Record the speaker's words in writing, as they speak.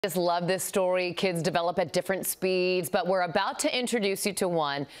Just love this story. Kids develop at different speeds, but we're about to introduce you to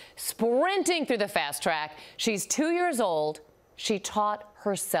one sprinting through the fast track. She's 2 years old. She taught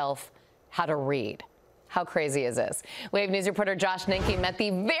herself how to read. How crazy is this? Wave News reporter Josh Ninke met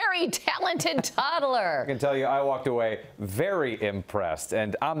the very talented toddler. I can tell you I walked away very impressed,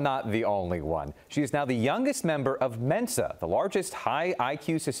 and I'm not the only one. She is now the youngest member of Mensa, the largest high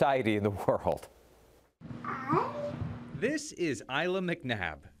IQ society in the world. This is Isla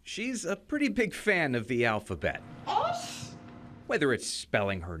McNabb. She's a pretty big fan of the alphabet. Whether it's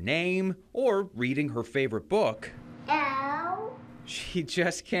spelling her name or reading her favorite book, she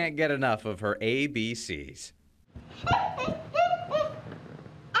just can't get enough of her ABCs.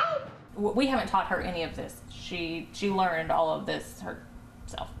 We haven't taught her any of this. She learned all of this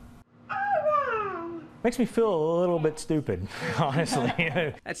herself. Makes me feel a little bit stupid, honestly.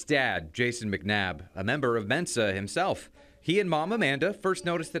 That's Dad, Jason McNabb, a member of Mensa himself. He and Mom Amanda first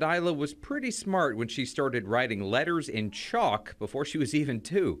noticed that Isla was pretty smart when she started writing letters in chalk before she was even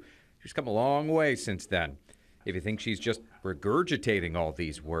 2. She's come a long way since then. If you think she's just regurgitating all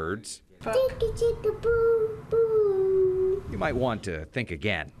these words, you might want to think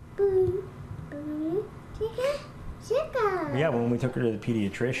again. Yeah, when we took her to the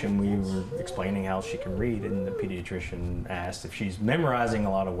pediatrician, we were explaining how she can read, and the pediatrician asked if she's memorizing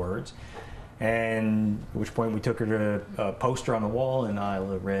a lot of words, and at which point we took her to a poster on the wall, and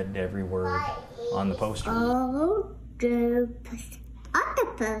Isla read every word on the poster. The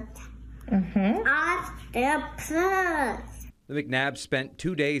McNabbs spent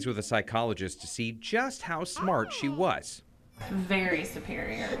 2 days with a psychologist to see just how smart she was. Very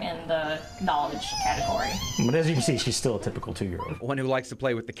superior in the knowledge category. But as you can see, she's still a typical 2-year-old. One who likes to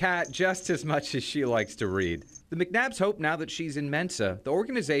play with the cat just as much as she likes to read. The McNabbs hope now that she's in Mensa, the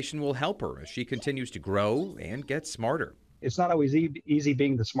organization will help her as she continues to grow and get smarter. It's not always easy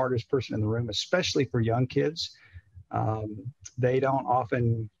being the smartest person in the room, especially for young kids. They don't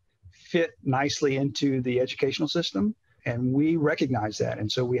often fit nicely into the educational system, and we recognize that.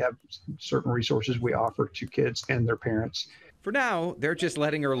 And so we have certain resources we offer to kids and their parents. For now, they're just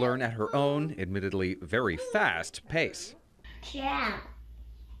letting her learn at her own, admittedly very fast pace.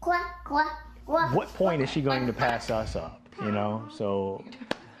 What point is she going to pass us up, you know? So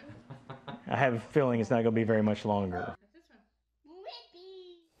I have a feeling it's not going to be very much longer.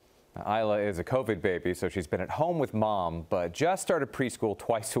 Isla is a COVID baby, so she's been at home with Mom, but just started preschool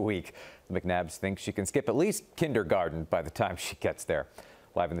twice a week. The McNabbs think she can skip at least kindergarten by the time she gets there.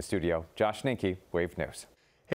 Live in the studio, Josh Ninke, Wave News.